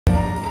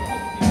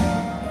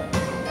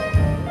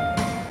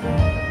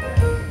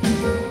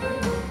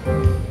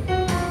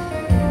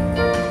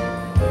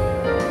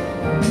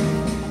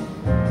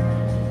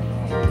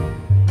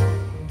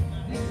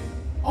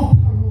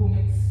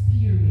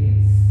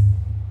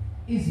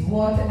is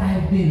what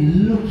I've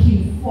been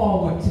looking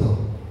forward to.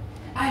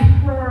 I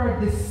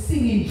heard the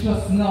singing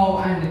just now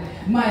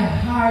and my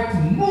heart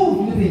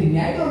moved within me.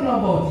 I don't know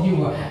about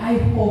you. I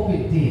hope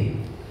it did.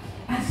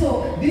 And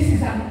so this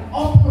is an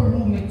upper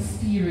room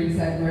experience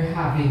that we're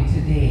having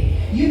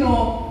today. You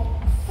know,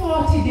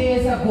 40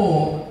 days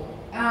ago,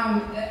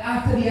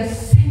 after the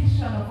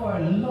ascension of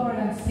our Lord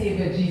and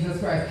Savior Jesus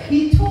Christ,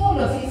 He told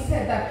us, He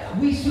said that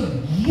we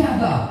should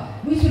gather.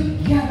 We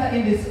should gather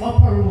in this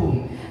upper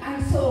room.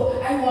 And so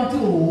I want to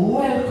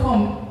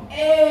welcome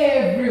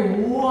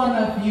every one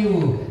of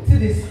you to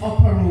this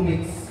upper room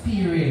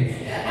experience.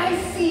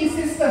 I see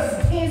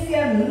Sister Stacy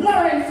and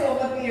Lawrence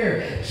over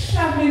there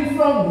traveling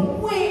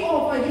from way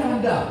over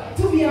yonder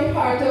to be a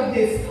part of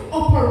this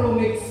upper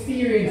room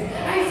experience.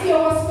 I see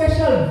our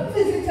special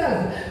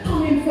visitors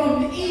coming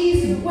from the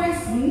east,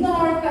 west,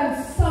 north,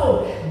 and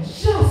south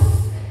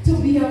just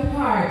to be a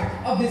part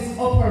of this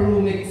upper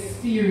room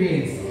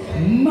experience.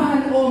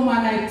 Man, oh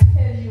man, I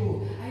tell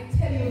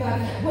you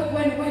that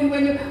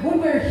when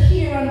we're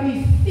here and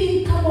we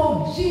think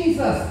about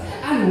Jesus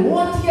and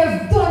what He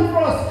has done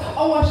for us,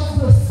 our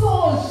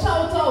souls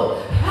shout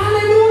out,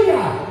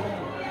 hallelujah!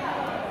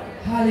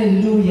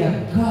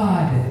 Hallelujah.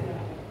 God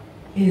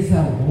is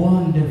a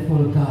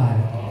wonderful God.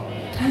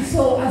 And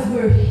so as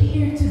we're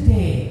here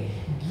today,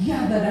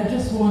 gathered, I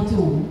just want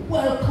to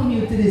welcome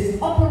you to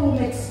this upper room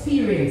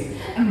experience.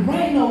 And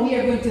right now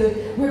we're going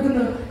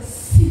to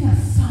sing a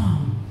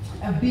song,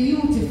 a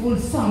beautiful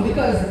song,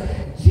 because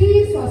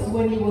Jesus,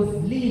 when He was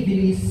leaving,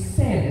 He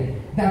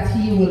said that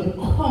He will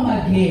come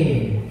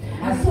again.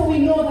 And so we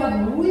know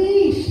that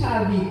we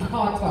shall be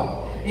caught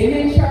up.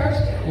 Amen, church?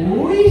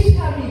 We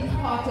shall be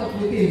caught up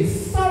with Him.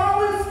 Sorrow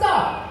will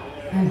stop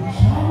and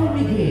joy will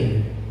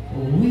begin.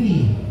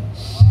 We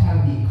shall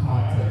be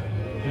caught up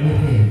with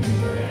Him.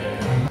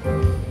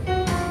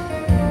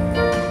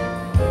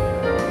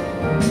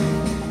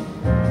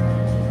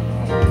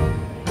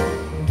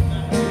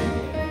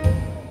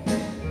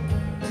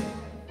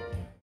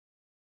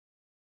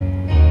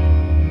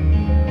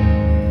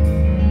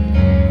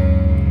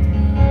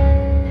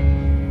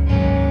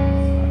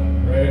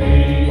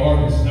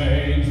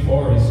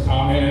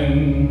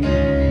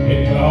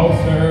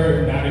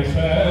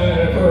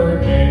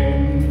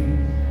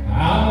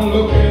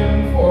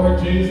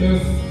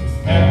 Jesus.